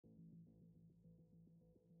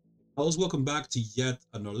Hello, welcome back to yet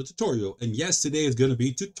another tutorial. And yes, today is going to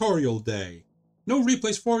be tutorial day. No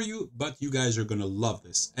replays for you, but you guys are going to love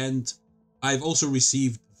this. And I've also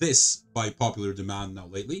received this by popular demand now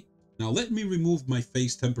lately. Now let me remove my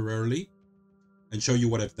face temporarily and show you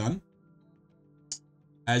what I've done.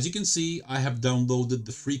 As you can see, I have downloaded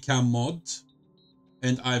the free cam mod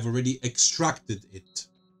and I've already extracted it.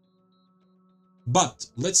 But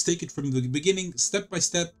let's take it from the beginning, step by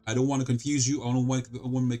step. I don't want to confuse you. I want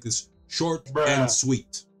to make this short and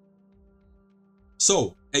sweet.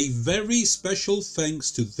 So, a very special thanks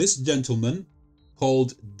to this gentleman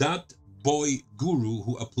called DatBoyGuru,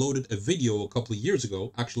 who uploaded a video a couple of years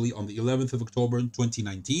ago, actually on the 11th of October in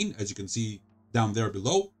 2019, as you can see down there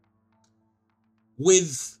below,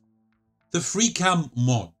 with the free cam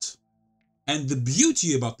mod. And the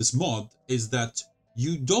beauty about this mod is that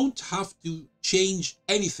you don't have to change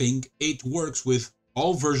anything. It works with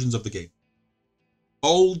all versions of the game,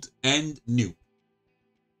 old and new.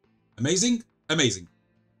 Amazing, amazing.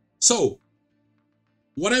 So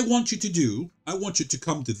what I want you to do, I want you to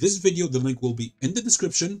come to this video. The link will be in the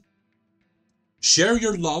description. Share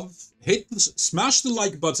your love, smash the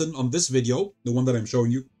like button on this video, the one that I'm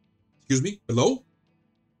showing you, below.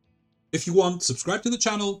 If you want, subscribe to the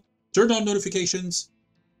channel, turn on notifications.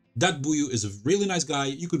 DatBoyGuru is a really nice guy.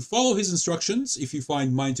 You can follow his instructions if you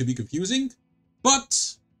find mine to be confusing.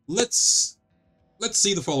 But let's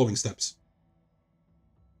see the following steps.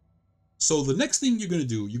 So the next thing you're going to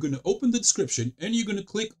do, you're going to open the description and you're going to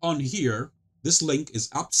click on here. This link is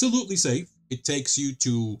absolutely safe. It takes you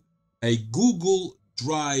to a Google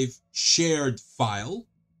Drive shared file,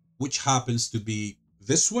 which happens to be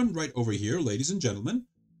this one right over here, ladies and gentlemen.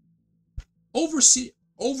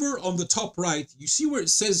 Over on the top right, you see where it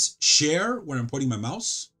says share, where I'm pointing my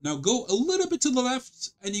mouse. Now go a little bit to the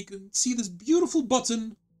left and you can see this beautiful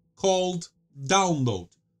button called download.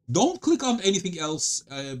 Don't click on anything else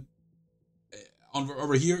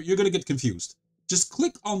over here. You're going to get confused. Just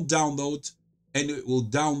click on download and it will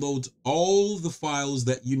download all the files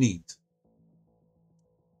that you need.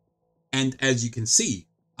 And as you can see,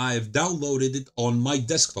 I have downloaded it on my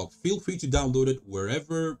desktop. Feel free to download it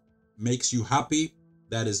wherever makes you happy.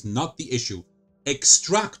 That is not the issue.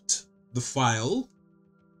 Extract the file.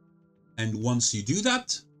 And once you do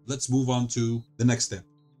that, let's move on to the next step.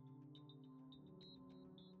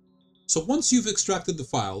 So once you've extracted the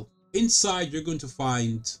file, inside you're going to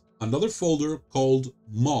find another folder called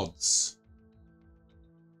mods.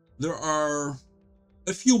 There are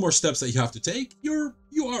a few more steps that you have to take. You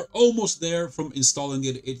are almost there from installing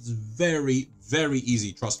it. It's very, very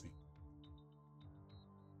easy, trust me.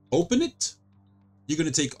 Open it. You're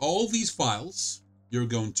going to take all these files, you're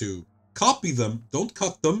going to copy them, don't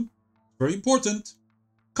cut them, very important,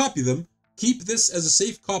 copy them, keep this as a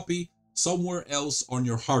safe copy somewhere else on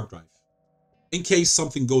your hard drive. In case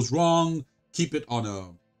something goes wrong, keep it on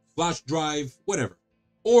a flash drive, whatever.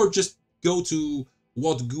 Or just go to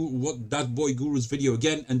DatBoyGuru's video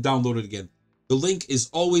again and download it again. The link is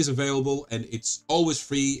always available and it's always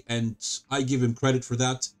free, and I give him credit for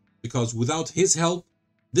that, because without his help,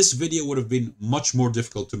 this video would have been much more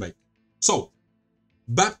difficult to make. So,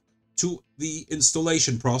 back to the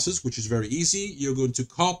installation process, which is very easy. You're going to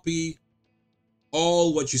copy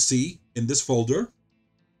all what you see in this folder.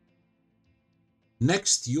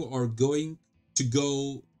 Next, you are going to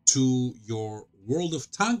go to your World of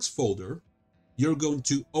Tanks folder. You're going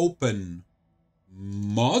to open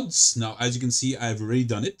mods. Now, as you can see, I've already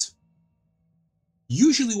done it.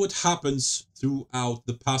 Usually what happens throughout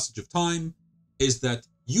the passage of time is that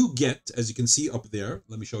you get, as you can see up there,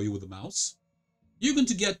 let me show you with the mouse, you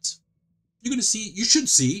should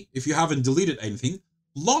see, if you haven't deleted anything,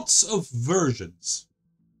 lots of versions.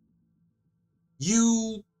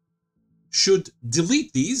 You should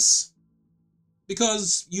delete these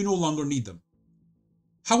because you no longer need them.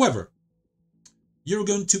 However, you're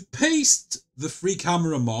going to paste the free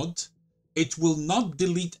camera mod. It will not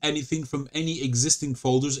delete anything from any existing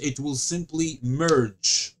folders. It will simply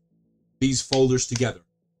merge these folders together.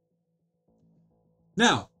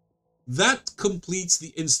 Now, that completes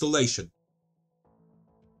the installation.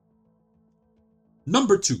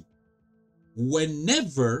 Number 2,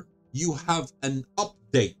 whenever you have an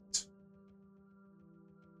update,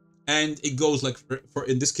 and it goes like, for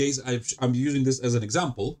in this case, I'm using this as an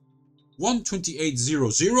example,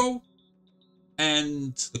 128.00,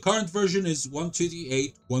 and the current version is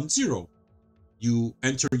 128.10. You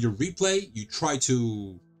enter your replay, you try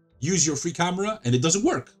to use your free camera, and it doesn't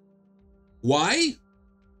work. Why?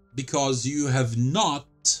 Because you have not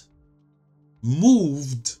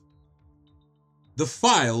moved the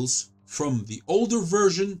files from the older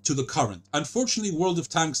version to the current. Unfortunately, World of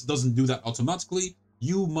Tanks doesn't do that automatically.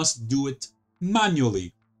 You must do it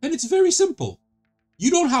manually. And it's very simple.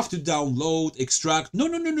 You don't have to download, extract. No.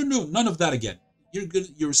 None of that again.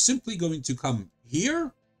 You're simply going to come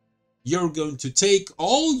here. You're going to take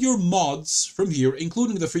all your mods from here,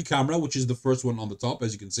 including the free camera, which is the first one on the top,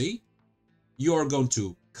 as you can see. You are going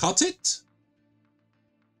to cut it.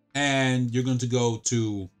 And you're going to go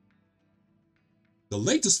to the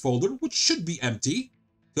latest folder, which should be empty,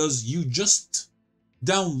 because you just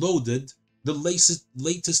downloaded the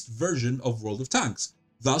latest version of World of Tanks.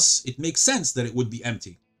 Thus, it makes sense that it would be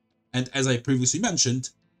empty. And as I previously mentioned,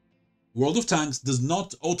 World of Tanks does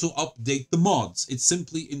not auto-update the mods. It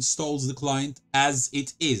simply installs the client as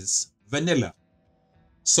it is, vanilla.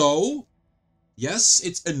 So, yes,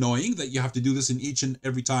 it's annoying that you have to do this in each and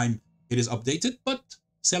every time it is updated, but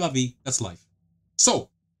c'est la vie, that's life. So,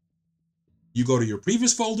 you go to your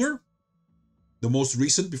previous folder, the most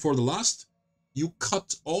recent before the last. You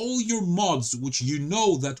cut all your mods which you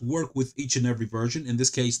know that work with each and every version, in this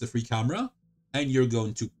case the free camera, and you're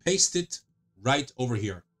going to paste it right over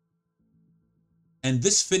here. And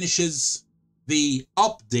this finishes the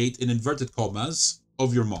update, in inverted commas,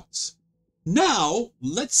 of your mods. Now,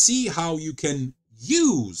 let's see how you can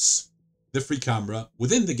use the free camera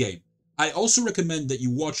within the game. I also recommend that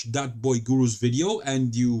you watch DatBoyGuru's video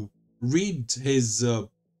and you read his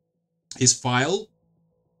file.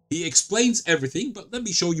 He explains everything, but let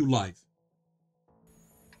me show you live.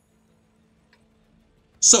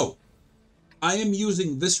 So, I am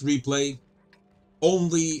using this replay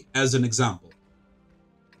only as an example.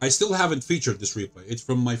 I still haven't featured this replay. It's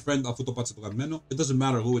from my friend Alfuto. It doesn't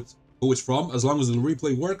matter who it's from. As long as the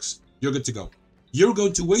replay works, you're good to go. You're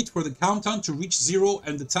going to wait for the countdown to reach 0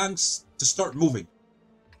 and the tanks to start moving.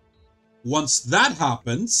 Once that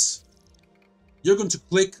happens, you're going to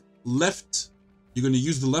click left. You're going to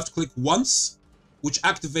use the left click once, which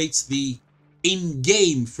activates the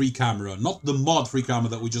in-game free camera, not the mod free camera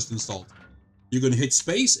that we just installed. You're going to hit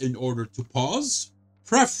space in order to pause,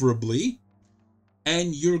 preferably,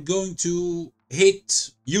 and you're going to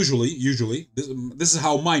hit, usually, this is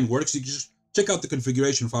how mine works. You just check out the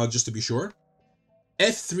configuration file just to be sure.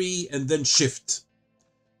 F3 and then Shift.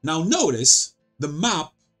 Now notice the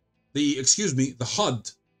map, the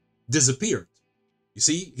HUD disappeared. You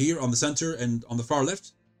see here on the center and on the far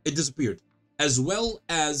left, it disappeared. As well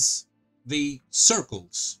as the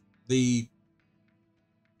circles, the,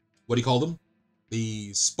 what do you call them?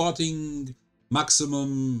 The spotting,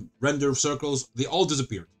 maximum, render circles, they all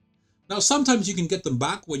disappeared. Now sometimes you can get them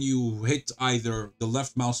back when you hit either the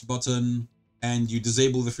left mouse button and you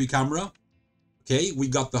disable the free camera. Okay, we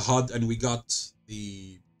got the HUD and we got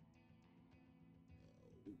the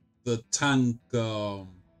tank, the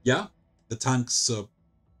tank's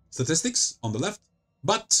statistics on the left,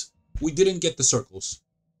 but we didn't get the circles.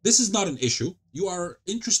 This is not an issue. You are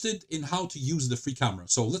interested in how to use the free camera.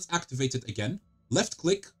 So let's activate it again. Left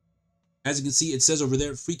click. As you can see, it says over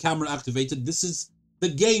there, free camera activated. This is the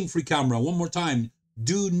game free camera. One more time.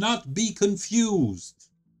 Do not be confused.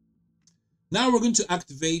 Now we're going to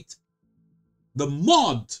activate the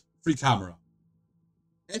mod free camera.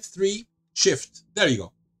 F3, Shift. There you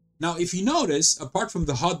go. Now, if you notice, apart from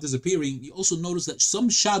the HUD disappearing, you also notice that some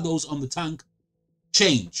shadows on the tank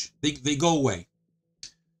change. They go away.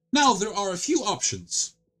 Now, there are a few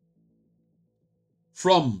options.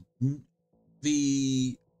 From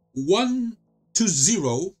the 1 to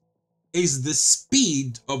 0 is the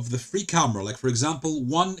speed of the free camera. Like, for example,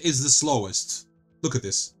 1 is the slowest. Look at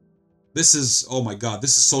this. This is, oh my god,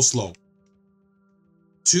 this is so slow.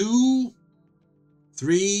 2,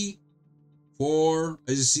 3, 4,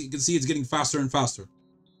 as you can see, it's getting faster and faster.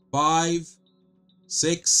 5,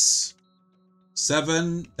 6,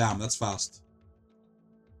 7, damn, that's fast.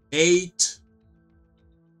 8,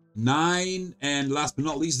 9, and last but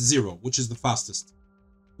not least, 0, which is the fastest.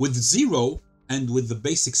 With 0, and with the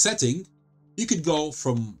basic setting, you could go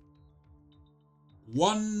from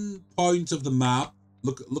one point of the map,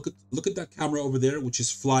 look at that camera over there, which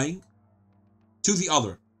is flying, to the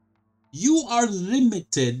other. You are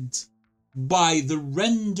limited by the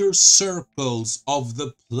render circles of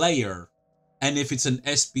the player. And if it's an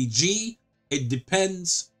SPG, it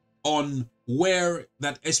depends on where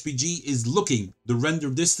that SPG is looking. The render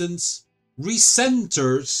distance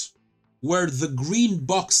recenters where the green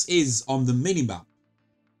box is on the minimap.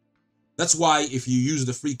 That's why if you use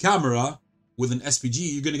the free camera with an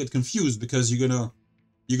SPG, you're gonna get confused because you're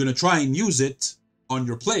gonna try and use it on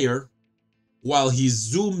your player while he's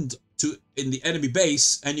zoomed to in the enemy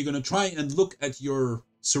base, and you're gonna try and look at your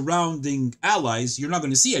surrounding allies. You're not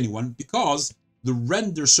gonna see anyone because the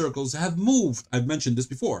render circles have moved. I've mentioned this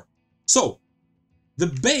before. So the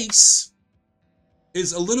base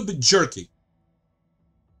is a little bit jerky.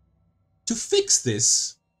 To fix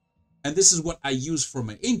this, and this is what I use for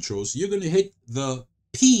my intros, you're going to hit the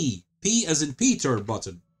P as in Peter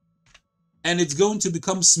button. And it's going to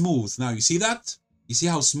become smooth. Now, you see that? You see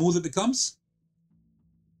how smooth it becomes?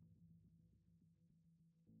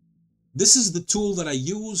 This is the tool that I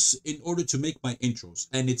use in order to make my intros.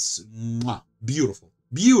 And it's beautiful.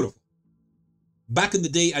 Beautiful. Back in the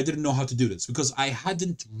day, I didn't know how to do this because I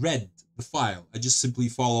hadn't read the file. I just simply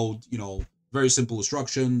followed, you know, very simple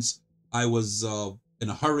instructions. I was in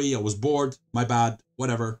a hurry. I was bored. My bad.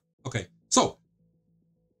 Whatever. Okay. So,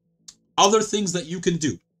 other things that you can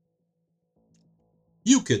do.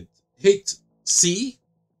 You could hit C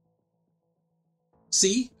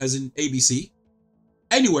as in ABC,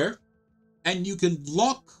 anywhere, and you can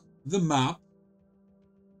lock the map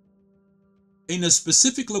in a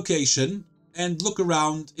specific location and look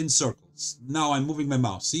around in circles. Now I'm moving my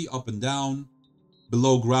mouse. See, up and down,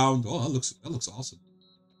 below ground. Oh, that looks awesome.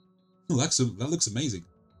 That looks amazing.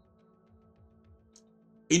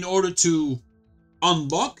 In order to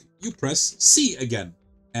unlock, you press C again,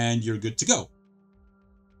 and you're good to go.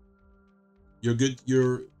 You're good.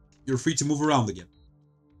 You're free to move around again.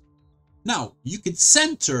 Now, you could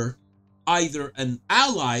center either an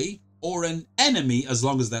ally or an enemy, as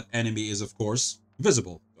long as that enemy is, of course,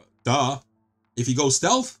 visible. Duh. If you go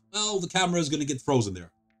stealth, well, the camera is going to get frozen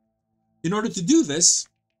there. In order to do this,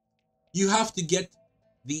 you have to get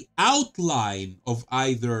the outline of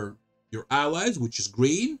either your allies, which is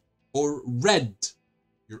green, or red,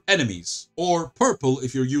 your enemies, or purple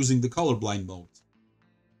if you're using the colorblind mode.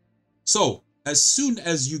 So, as soon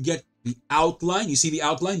as you get the outline, you see the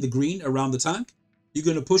outline, the green around the tank, you're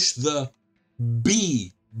going to push the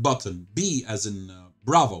B button. B as in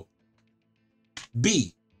Bravo.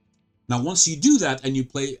 B. Now, once you do that and you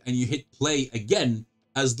hit play again,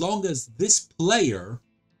 as long as this player,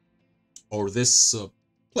 or this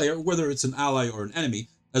player, whether it's an ally or an enemy,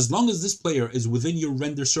 as long as this player is within your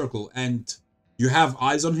render circle and you have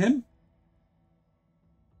eyes on him,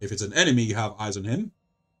 if it's an enemy, you have eyes on him.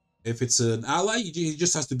 If it's an ally, he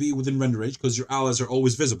just has to be within render range because your allies are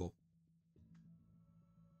always visible.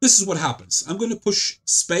 This is what happens. I'm going to push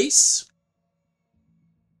space.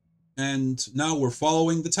 And now we're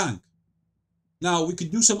following the tank. Now, we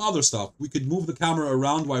could do some other stuff. We could move the camera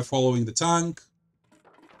around while following the tank.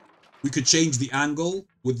 We could change the angle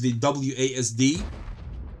with the WASD.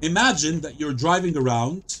 Imagine that you're driving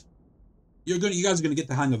around. You guys are going to get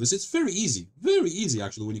the hang of this. It's very easy. Very easy,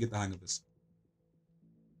 actually, when you get the hang of this.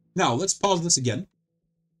 Now, let's pause this again.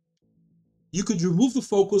 You could remove the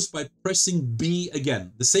focus by pressing B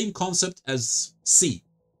again. The same concept as C.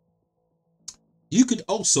 You could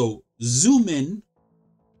also zoom in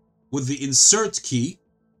with the insert key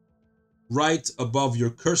right above your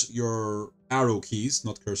cursor, your arrow keys,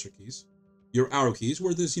 not cursor keys, your arrow keys,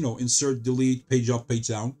 where there's, you know, insert, delete, page up, page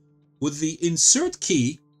down. With the insert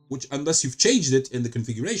key, which unless you've changed it in the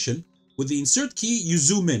configuration, with the insert key, you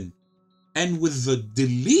zoom in. And with the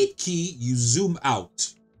delete key, you zoom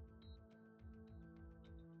out.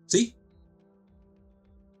 See?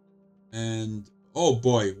 And, oh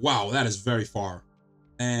boy, wow, that is very far.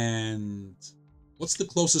 And what's the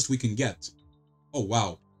closest we can get? Oh,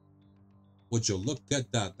 wow. Would you look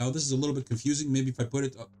at that? Now, this is a little bit confusing. Maybe if I put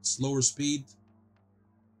it at slower speed.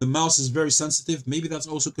 The mouse is very sensitive. Maybe that's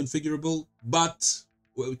also configurable, but,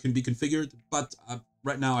 well, it can be configured, but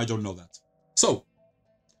right now I don't know that. So,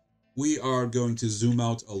 we are going to zoom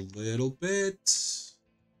out a little bit.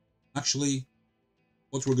 Actually,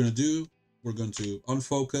 what we're going to do, we're going to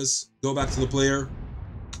unfocus, go back to the player,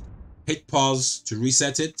 hit pause to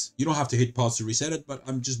reset it. You don't have to hit pause to reset it, but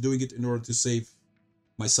I'm just doing it in order to save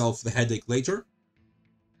myself the headache later.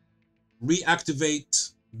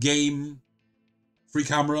 Reactivate game free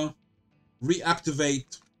camera,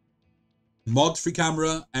 reactivate mod free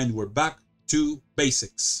camera, and we're back to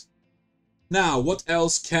basics. Now, what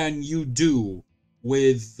else can you do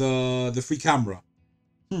with the free camera?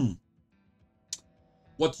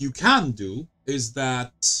 What you can do is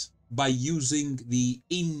that by using the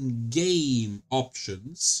in-game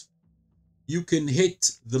options, you can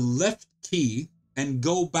hit the left key and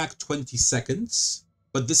go back 20 seconds.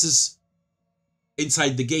 But this is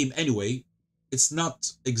inside the game anyway. It's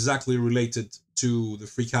not exactly related to the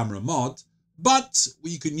free camera mod, but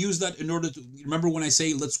you can use that in order to, remember when I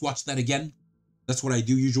say, let's watch that again? That's what I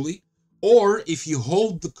do usually. Or if you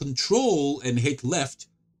hold the control and hit left,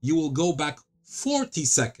 you will go back 40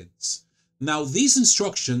 seconds. Now, these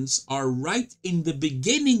instructions are right in the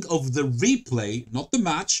beginning of the replay, not the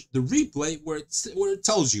match, the replay where it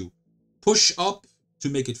tells you push up to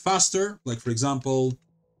make it faster. Like, for example,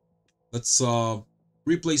 let's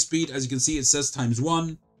replay speed. As you can see, it says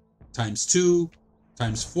 ×1, ×2,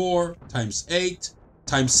 ×4, ×8,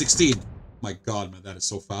 ×16. My God, man, that is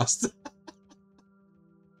so fast.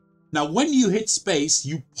 Now, when you hit space,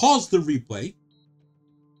 you pause the replay.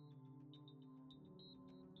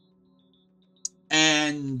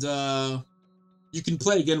 And you can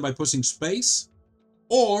play again by pushing space.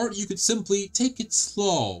 Or you could simply take it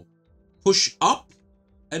slow. Push up,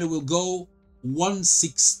 and it will go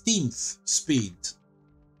 1/16 speed.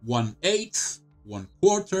 1/8,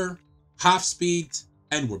 1/4, half speed,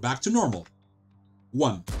 and we're back to normal.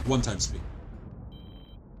 One time speed.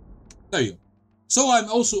 There you go. So I'm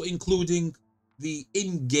also including the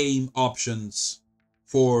in-game options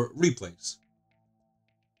for replays.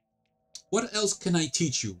 What else can I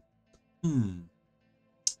teach you?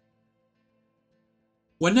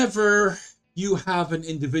 Whenever you have an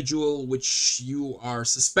individual which you are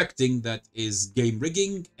suspecting that is game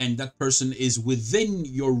rigging and that person is within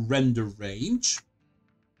your render range,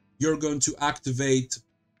 you're going to activate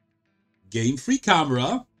game free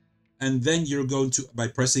camera, and then you're going to, by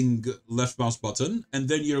pressing left mouse button, and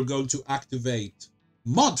then you're going to activate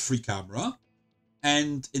mod free camera.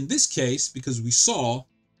 And in this case, because we saw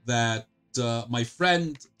that my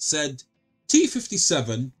friend said,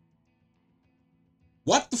 T57,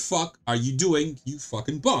 what the fuck are you doing, you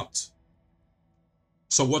fucking bot?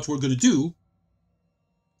 So what we're going to do,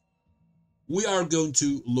 we are going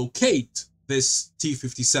to locate this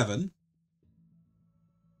T57.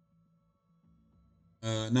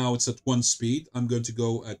 Now it's at 1 speed. I'm going to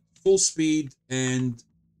go at full speed, and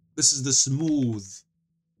this is the smooth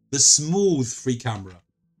free camera.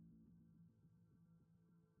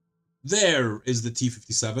 There is the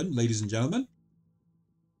T57, ladies and gentlemen.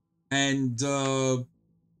 And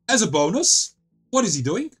as a bonus, what is he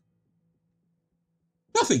doing?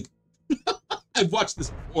 Nothing. I've watched this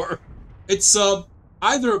before. It's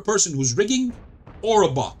either a person who's rigging or a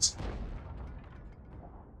bot.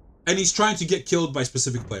 And he's trying to get killed by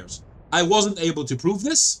specific players. I wasn't able to prove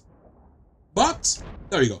this, but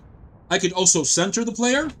there you go. I could also center the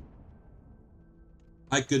player.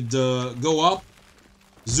 I could go up,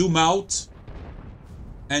 zoom out,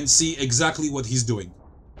 and see exactly what he's doing.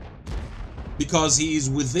 Because he is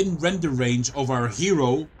within render range of our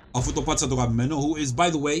hero, who is,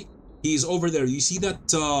 by the way, he is over there. You see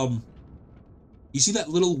that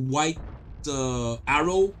little white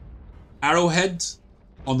arrowhead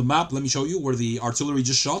on the map? Let me show you where the artillery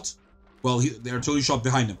just shot. Well, the artillery shot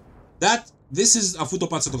behind him. This is a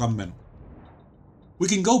We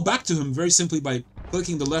can go back to him very simply by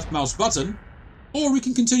clicking the left mouse button, or we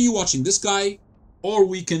can continue watching this guy, or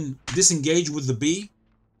we can disengage with the B.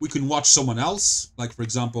 We can watch someone else, like for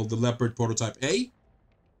example the Leopard Prototype A.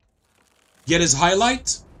 Get his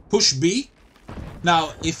highlight, push B.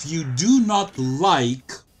 Now, if you do not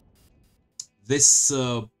like this,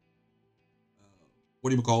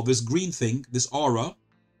 this green thing, this aura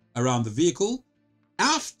around the vehicle,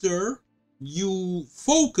 after you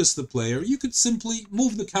focus the player, you could simply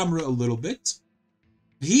move the camera a little bit.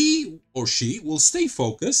 He or she will stay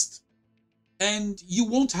focused, and you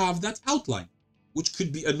won't have that outline, which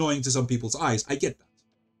could be annoying to some people's eyes. I get that.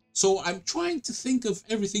 So I'm trying to think of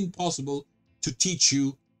everything possible to teach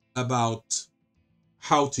you about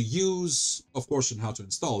how to use, of course, and how to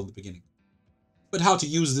install in the beginning, but how to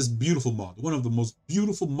use this beautiful mod, one of the most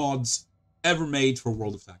beautiful mods ever made for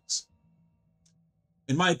World of Tanks.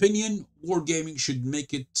 In my opinion, wargaming should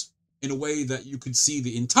make it in a way that you could see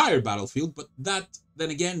the entire battlefield, but then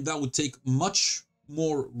again, that would take much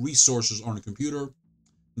more resources on a computer.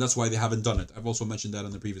 That's why they haven't done it. I've also mentioned that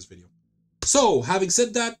in the previous video. So, having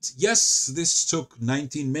said that, yes, this took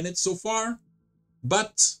 19 minutes so far,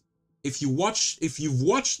 but if you've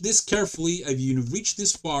watched this carefully, if you've reached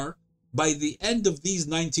this far, by the end of these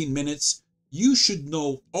 19 minutes, you should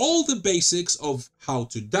know all the basics of how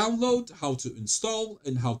to download, how to install,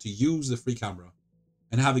 and how to use the free camera.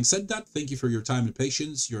 And having said that, thank you for your time and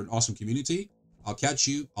patience. You're an awesome community. I'll catch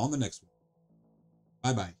you on the next one.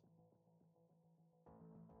 Bye-bye.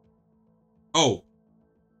 Oh,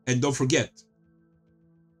 and don't forget,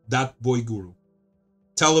 DatBoyGuru.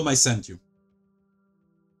 Tell him I sent you.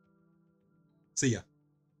 See ya.